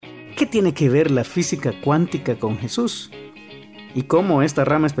¿Qué tiene que ver la física cuántica con Jesús? ¿Y cómo esta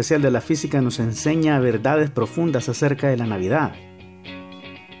rama especial de la física nos enseña verdades profundas acerca de la Navidad?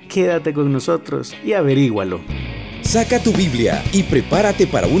 Quédate con nosotros y averígualo. Saca tu Biblia y prepárate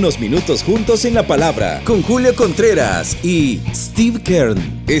para unos minutos juntos en la palabra con Julio Contreras y Steve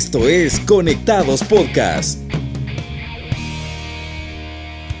Kern. Esto es Conectados Podcast.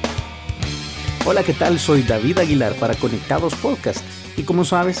 Hola, ¿qué tal? Soy David Aguilar para Conectados Podcast. Y como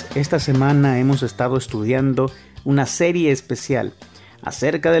sabes, esta semana hemos estado estudiando una serie especial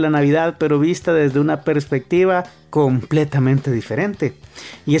acerca de la Navidad, pero vista desde una perspectiva completamente diferente.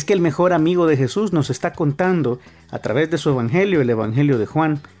 Y es que el mejor amigo de Jesús nos está contando, a través de su Evangelio, el Evangelio de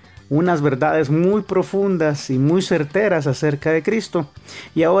Juan, unas verdades muy profundas y muy certeras acerca de Cristo.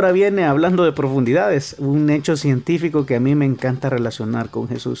 Y ahora viene hablando de profundidades, un hecho científico que a mí me encanta relacionar con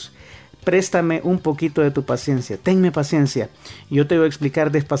Jesús. Préstame un poquito de tu paciencia, tenme paciencia, y yo te voy a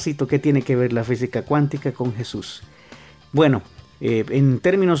explicar despacito qué tiene que ver la física cuántica con Jesús. Bueno, en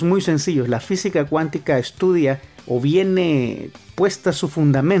términos muy sencillos, la física cuántica estudia o viene puesta su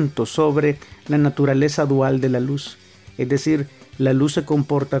fundamento sobre la naturaleza dual de la luz. Es decir, la luz se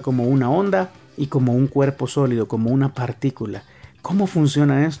comporta como una onda y como un cuerpo sólido, como una partícula. ¿Cómo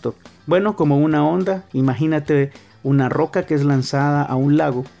funciona esto? Bueno, como una onda, imagínate una roca que es lanzada a un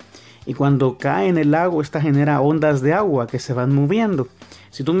lago. Y cuando cae en el lago, esta genera ondas de agua que se van moviendo.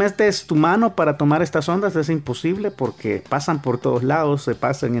 Si tú metes tu mano para tomar estas ondas, es imposible porque pasan por todos lados, se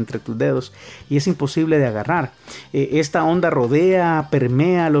pasan entre tus dedos y es imposible de agarrar. Esta onda rodea,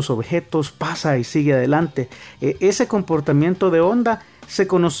 permea los objetos, pasa y sigue adelante. Ese comportamiento de onda se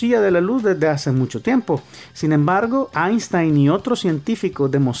conocía de la luz desde hace mucho tiempo. Sin embargo, Einstein y otros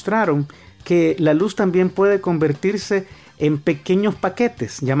científicos demostraron que la luz también puede convertirse en pequeños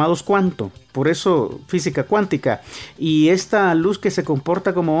paquetes llamados cuanto, por eso física cuántica. Y esta luz que se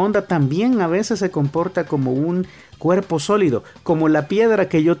comporta como onda también a veces se comporta como un cuerpo sólido, como la piedra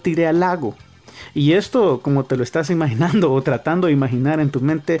que yo tiré al lago. Y esto, como te lo estás imaginando o tratando de imaginar en tu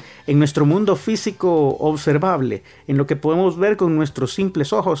mente, en nuestro mundo físico observable, en lo que podemos ver con nuestros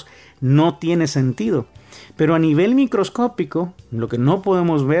simples ojos, no tiene sentido. Pero a nivel microscópico, lo que no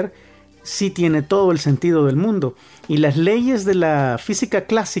podemos ver, sí tiene todo el sentido del mundo. Y las leyes de la física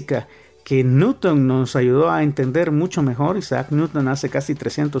clásica que Newton nos ayudó a entender mucho mejor, Isaac Newton hace casi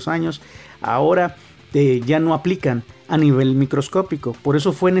 300 años, ahora ya no aplican a nivel microscópico. Por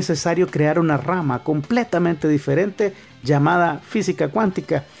eso fue necesario crear una rama completamente diferente llamada física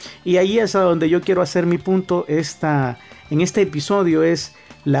cuántica. Y ahí es a donde yo quiero hacer mi punto en este episodio. Es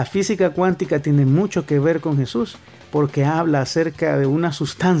la física cuántica tiene mucho que ver con Jesús, porque habla acerca de una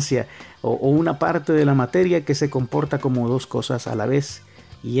sustancia o una parte de la materia que se comporta como dos cosas a la vez.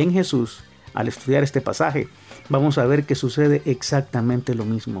 Y en Jesús, al estudiar este pasaje, vamos a ver que sucede exactamente lo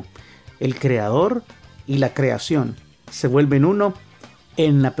mismo. El creador y la creación se vuelven uno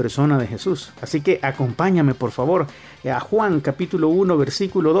en la persona de Jesús. Así que acompáñame por favor a Juan capítulo 1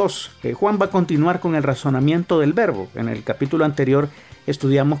 versículo 2. Juan va a continuar con el razonamiento del verbo. En el capítulo anterior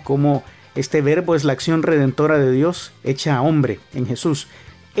estudiamos cómo este verbo es la acción redentora de Dios hecha hombre en Jesús.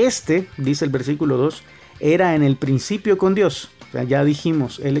 Dice el versículo 2, era en el principio con Dios. O sea, ya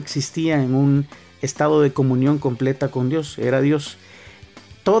dijimos, Él existía en un estado de comunión completa con Dios, era Dios.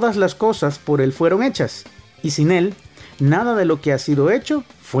 Todas las cosas por Él fueron hechas, y sin Él, nada de lo que ha sido hecho,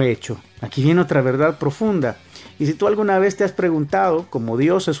 fue hecho. Aquí viene otra verdad profunda. Y si tú alguna vez te has preguntado, como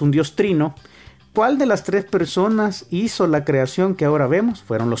Dios es un Dios trino, ¿cuál de las tres personas hizo la creación que ahora vemos?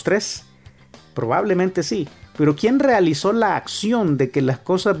 ¿Fueron los tres? Probablemente sí, pero ¿quién realizó la acción de que las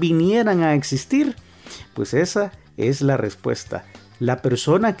cosas vinieran a existir? Pues esa es la respuesta. La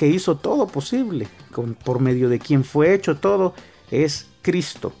persona que hizo todo posible, por medio de quien fue hecho todo, es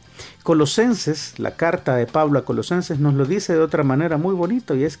Cristo. Colosenses, la carta de Pablo a Colosenses nos lo dice de otra manera muy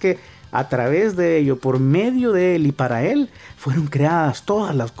bonito, y es que a través de ello, por medio de Él y para Él, fueron creadas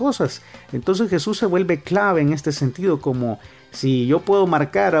todas las cosas. Entonces Jesús se vuelve clave en este sentido, como si yo puedo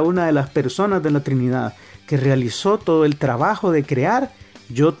marcar a una de las personas de la Trinidad que realizó todo el trabajo de crear,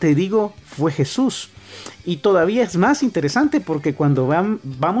 yo te digo, fue Jesús. Y todavía es más interesante porque cuando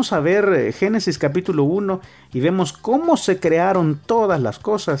vamos a ver Génesis capítulo 1 y vemos cómo se crearon todas las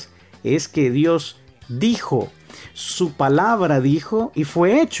cosas, es que Dios dijo, su palabra dijo y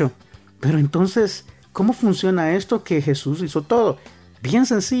fue hecho. Pero entonces, ¿cómo funciona esto que Jesús hizo todo? Bien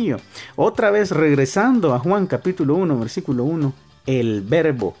sencillo. Otra vez regresando a Juan capítulo 1, versículo 1, el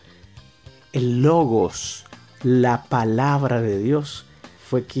verbo, el logos, la palabra de Dios,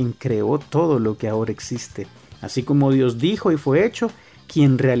 fue quien creó todo lo que ahora existe. Así como Dios dijo y fue hecho,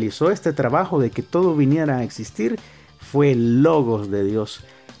 quien realizó este trabajo de que todo viniera a existir fue el logos de Dios,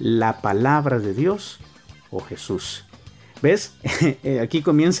 la palabra de Dios o Jesús. ¿Ves? Aquí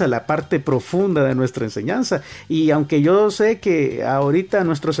comienza la parte profunda de nuestra enseñanza. Y aunque yo sé que ahorita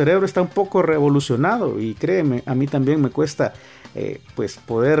nuestro cerebro está un poco revolucionado, y créeme, a mí también me cuesta pues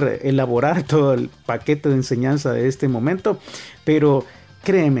poder elaborar todo el paquete de enseñanza de este momento, pero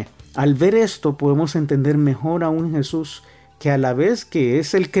créeme, al ver esto podemos entender mejor aún Jesús, que a la vez que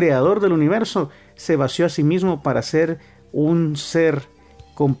es el creador del universo, se vació a sí mismo para ser un ser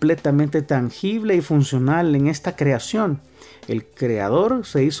completamente tangible y funcional en esta creación. El creador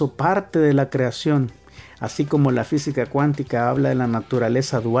se hizo parte de la creación, así como la física cuántica habla de la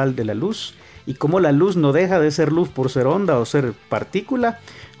naturaleza dual de la luz y cómo la luz no deja de ser luz por ser onda o ser partícula.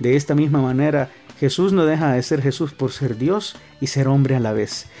 De esta misma manera, Jesús no deja de ser Jesús por ser Dios y ser hombre a la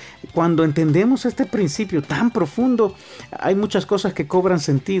vez. Cuando entendemos este principio tan profundo, hay muchas cosas que cobran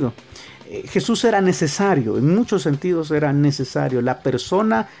sentido. Jesús era necesario, en muchos sentidos era necesario. La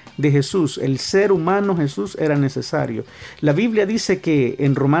persona de Jesús, el ser humano Jesús era necesario. La Biblia dice que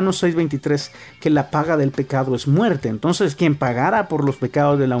en Romanos 6:23 que la paga del pecado es muerte. Entonces quien pagara por los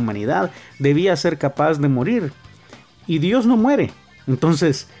pecados de la humanidad debía ser capaz de morir. Y Dios no muere.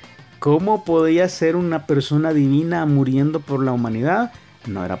 Entonces, ¿cómo podía ser una persona divina muriendo por la humanidad?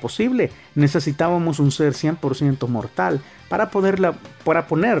 No era posible. Necesitábamos un ser 100% mortal para poner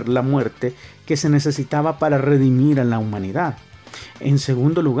la muerte que se necesitaba para redimir a la humanidad. En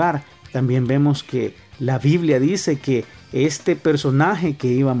segundo lugar, también vemos que la Biblia dice que este personaje que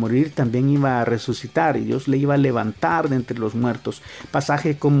iba a morir también iba a resucitar y Dios le iba a levantar de entre los muertos.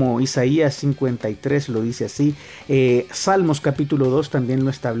 Pasaje como Isaías 53 lo dice así. Salmos capítulo 2 también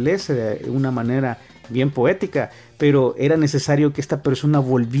lo establece de una manera bien poética, pero era necesario que esta persona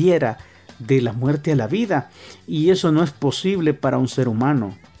volviera de la muerte a la vida, y eso no es posible para un ser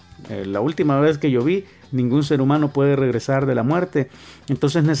humano. La última vez que yo vi, ningún ser humano puede regresar de la muerte.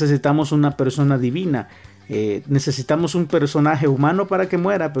 Entonces necesitamos una persona divina. Necesitamos un personaje humano para que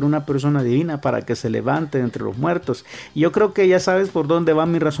muera, pero una persona divina para que se levante entre los muertos. Y yo creo que ya sabes por dónde va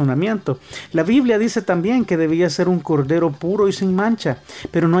mi razonamiento. La Biblia dice también que debía ser un cordero puro y sin mancha,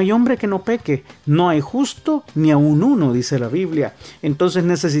 pero no hay hombre que no peque, no hay justo ni aun uno, dice la Biblia. Entonces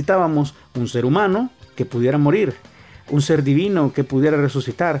necesitábamos un ser humano que pudiera morir, un ser divino que pudiera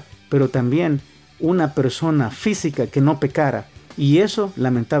resucitar, pero también una persona física que no pecara. Y eso,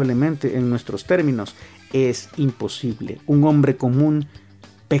 lamentablemente, en nuestros términos, es imposible. Un hombre común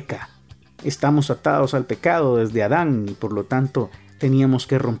peca. Estamos atados al pecado desde Adán y por lo tanto teníamos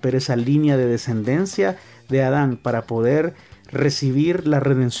que romper esa línea de descendencia de Adán para poder recibir la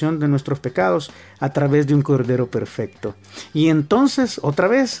redención de nuestros pecados a través de un cordero perfecto. Y entonces, otra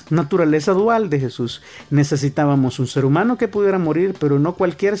vez, naturaleza dual de Jesús. Necesitábamos un ser humano que pudiera morir, pero no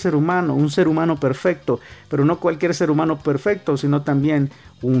cualquier ser humano, un ser humano perfecto, pero no cualquier ser humano perfecto, sino también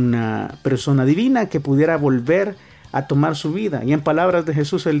una persona divina que pudiera volver a tomar su vida. Y en palabras de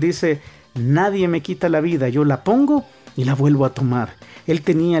Jesús, él dice: nadie me quita la vida, yo la pongo y la vuelvo a tomar. Él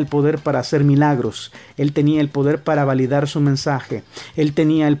tenía el poder para hacer milagros, él tenía el poder para validar su mensaje, él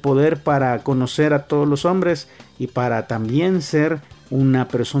tenía el poder para conocer a todos los hombres y para también ser una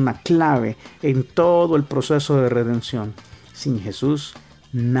persona clave en todo el proceso de redención. Sin Jesús,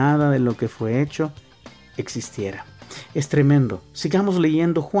 nada de lo que fue hecho existiera. Es tremendo. Sigamos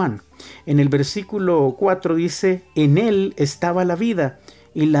leyendo Juan. En el versículo 4 dice: en él estaba la vida,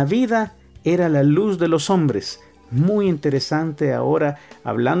 y la vida era la luz de los hombres. Muy interesante ahora,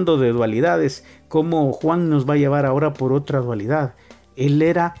 hablando de dualidades, cómo Juan nos va a llevar ahora por otra dualidad. Él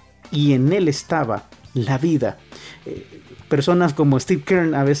era y en él estaba la vida. Personas como Steve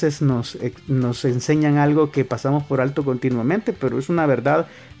Kern a veces nos enseñan algo que pasamos por alto continuamente, pero es una verdad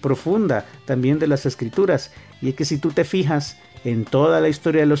profunda también de las Escrituras. Y es que si tú te fijas en toda la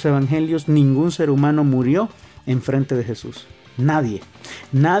historia de los evangelios, ningún ser humano murió en frente de Jesús. Nadie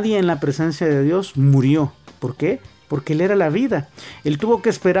en la presencia de Dios murió. ¿Por qué? Porque él era la vida. Él tuvo que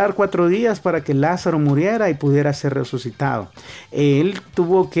esperar 4 días para que Lázaro muriera y pudiera ser resucitado. Él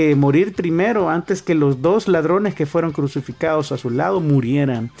tuvo que morir primero antes que los 2 ladrones que fueron crucificados a su lado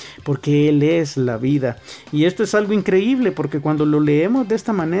murieran, porque él es la vida. Y esto es algo increíble, porque cuando lo leemos de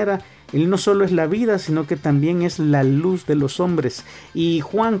esta manera, él no solo es la vida, sino que también es la luz de los hombres. Y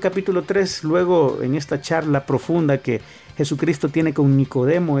Juan capítulo 3, luego en esta charla profunda que Jesucristo tiene con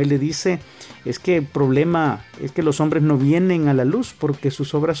Nicodemo, él le dice: es que el problema es que los hombres no vienen a la luz porque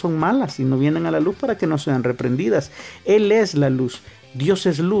sus obras son malas, y no vienen a la luz para que no sean reprendidas. Él es la luz. Dios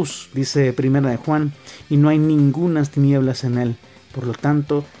es luz, dice primera de Juan, y no hay ningunas tinieblas en él. Por lo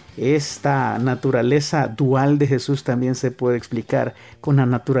tanto, esta naturaleza dual de Jesús también se puede explicar con la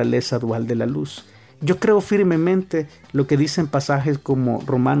naturaleza dual de la luz. Yo creo firmemente lo que dicen pasajes como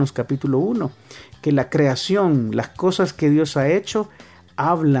Romanos capítulo 1, que la creación, las cosas que Dios ha hecho,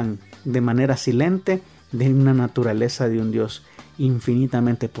 hablan de manera silente de una naturaleza de un Dios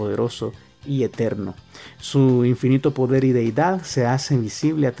infinitamente poderoso y eterno. Su infinito poder y deidad se hace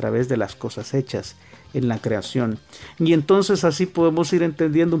visible a través de las cosas hechas en la creación. Y entonces así podemos ir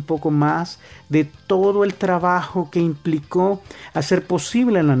entendiendo un poco más de todo el trabajo que implicó hacer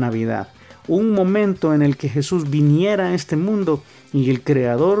posible la Navidad. Un momento en el que Jesús viniera a este mundo y el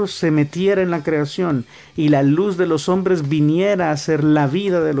Creador se metiera en la creación y la luz de los hombres viniera a ser la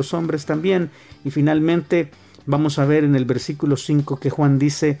vida de los hombres también. Y finalmente vamos a ver en el versículo 5 que Juan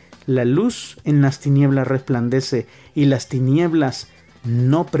dice: la luz en las tinieblas resplandece y las tinieblas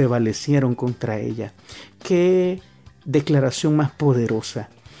no prevalecieron contra ella. ¡Qué declaración más poderosa!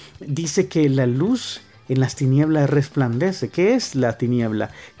 Dice que la luz en las tinieblas resplandece. ¿Qué es la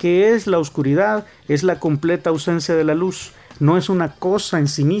tiniebla? ¿Qué es la oscuridad? Es la completa ausencia de la luz. No es una cosa en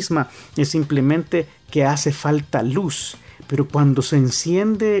sí misma, es simplemente que hace falta luz. Pero cuando se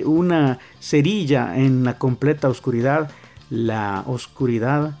enciende una cerilla en la completa oscuridad, la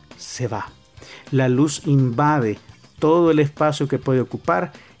oscuridad se va. La luz invade todo el espacio que puede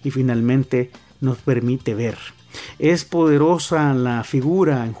ocupar y finalmente nos permite ver. Es poderosa la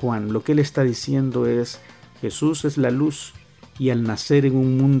figura en Juan. Lo que él está diciendo es: Jesús es la luz y al nacer en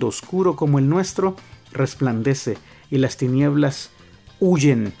un mundo oscuro como el nuestro, resplandece y las tinieblas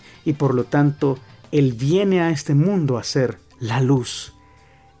huyen, y por lo tanto él viene a este mundo a ser la luz.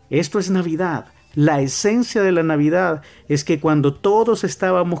 Esto es Navidad. La esencia de la Navidad es que cuando todos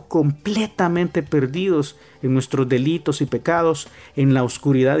estábamos completamente perdidos en nuestros delitos y pecados, en la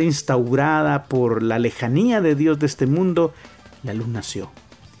oscuridad instaurada por la lejanía de Dios de este mundo, la luz nació.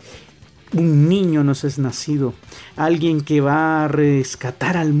 Un niño nos es nacido, alguien que va a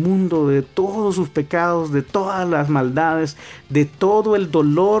rescatar al mundo de todos sus pecados, de todas las maldades, de todo el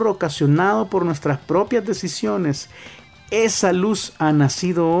dolor ocasionado por nuestras propias decisiones. Esa luz ha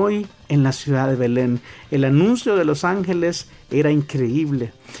nacido hoy en la ciudad de Belén. El anuncio de los ángeles era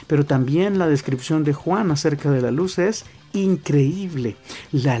increíble, pero también la descripción de Juan acerca de la luz es increíble.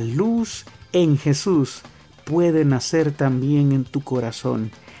 La luz en Jesús puede nacer también en tu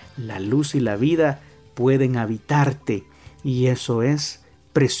corazón. La luz y la vida pueden habitarte y eso es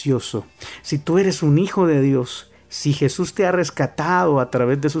precioso. Si tú eres un hijo de Dios, si Jesús te ha rescatado a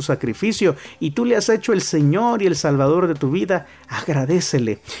través de su sacrificio y tú le has hecho el Señor y el Salvador de tu vida,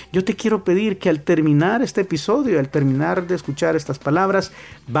 agradécele. Yo te quiero pedir que al terminar este episodio, al terminar de escuchar estas palabras,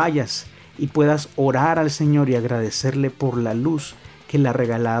 vayas y puedas orar al Señor y agradecerle por la luz que le ha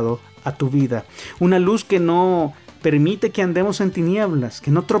regalado a tu vida. Una luz que no permite que andemos en tinieblas,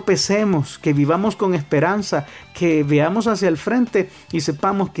 que no tropecemos, que vivamos con esperanza, que veamos hacia el frente y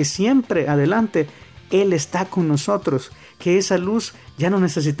sepamos que siempre adelante Él está con nosotros, que esa luz ya no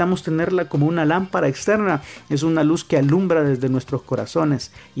necesitamos tenerla como una lámpara externa, es una luz que alumbra desde nuestros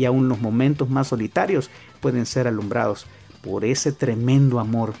corazones y aún los momentos más solitarios pueden ser alumbrados por ese tremendo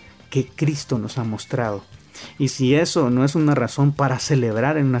amor que Cristo nos ha mostrado. Y si eso no es una razón para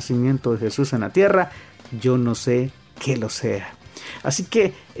celebrar el nacimiento de Jesús en la tierra, yo no sé qué lo sea. Así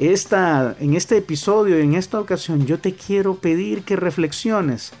que en este episodio, en esta ocasión, yo te quiero pedir que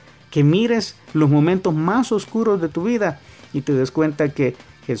reflexiones, que mires los momentos más oscuros de tu vida y te des cuenta que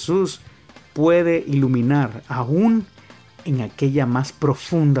Jesús puede iluminar aún en aquella más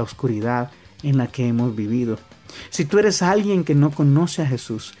profunda oscuridad en la que hemos vivido. Si tú eres alguien que no conoce a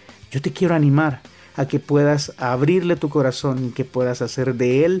Jesús, yo te quiero animar a que puedas abrirle tu corazón y que puedas hacer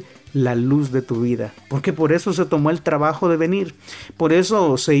de Él la luz de tu vida, porque por eso se tomó el trabajo de venir, por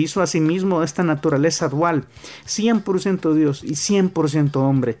eso se hizo a sí mismo esta naturaleza dual, 100% Dios y 100%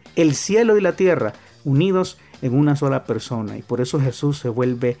 hombre, el cielo y la tierra unidos en una sola persona, y por eso Jesús se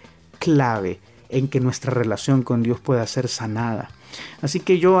vuelve clave en que nuestra relación con Dios pueda ser sanada. Así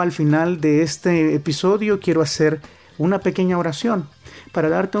que yo al final de este episodio quiero hacer una pequeña oración para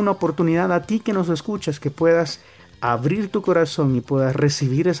darte una oportunidad a ti que nos escuchas, que puedas abrir tu corazón y puedas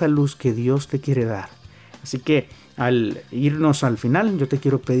recibir esa luz que Dios te quiere dar. Así que al irnos al final, yo te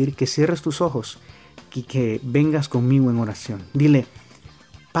quiero pedir que cierres tus ojos y que vengas conmigo en oración. Dile: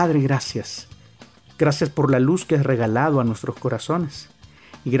 Padre, gracias. Gracias por la luz que has regalado a nuestros corazones.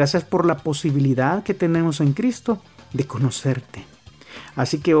 Y gracias por la posibilidad que tenemos en Cristo de conocerte.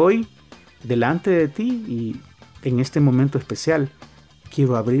 Así que hoy, delante de ti y en este momento especial,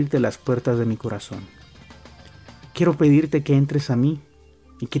 quiero abrirte las puertas de mi corazón. Quiero pedirte que entres a mí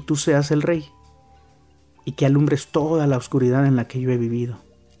y que tú seas el Rey y que alumbres toda la oscuridad en la que yo he vivido.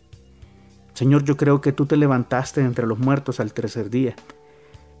 Señor, yo creo que tú te levantaste entre los muertos al tercer día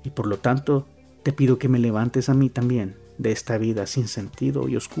y por lo tanto Te pido que me levantes a mí también de esta vida sin sentido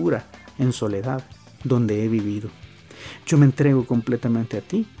y oscura, en soledad, donde he vivido. Yo me entrego completamente a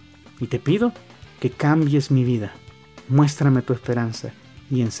ti y te pido que cambies mi vida. Muéstrame tu esperanza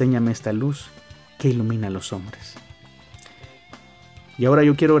y enséñame esta luz que ilumina a los hombres. Y ahora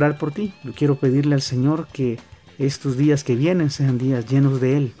yo quiero orar por ti. Yo quiero pedirle al Señor que estos días que vienen sean días llenos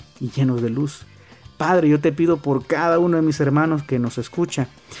de Él y llenos de luz. Padre, yo te pido por cada uno de mis hermanos que nos escucha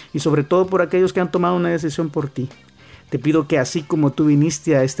y sobre todo por aquellos que han tomado una decisión por ti. Te pido que así como tú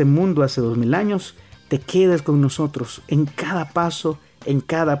viniste a este mundo hace 2000 años, te quedes con nosotros en cada paso, en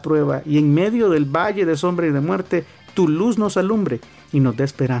cada prueba y en medio del valle de sombra y de muerte, tu luz nos alumbre y nos dé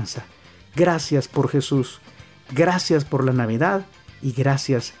esperanza. Gracias por Jesús, gracias por la Navidad y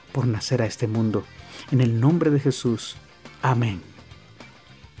gracias por nacer a este mundo. En el nombre de Jesús, amén.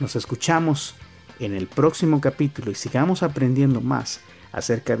 Nos escuchamos en el próximo capítulo y sigamos aprendiendo más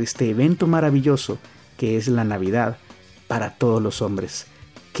acerca de este evento maravilloso que es la Navidad para todos los hombres.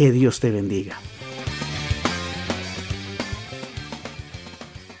 Que Dios te bendiga.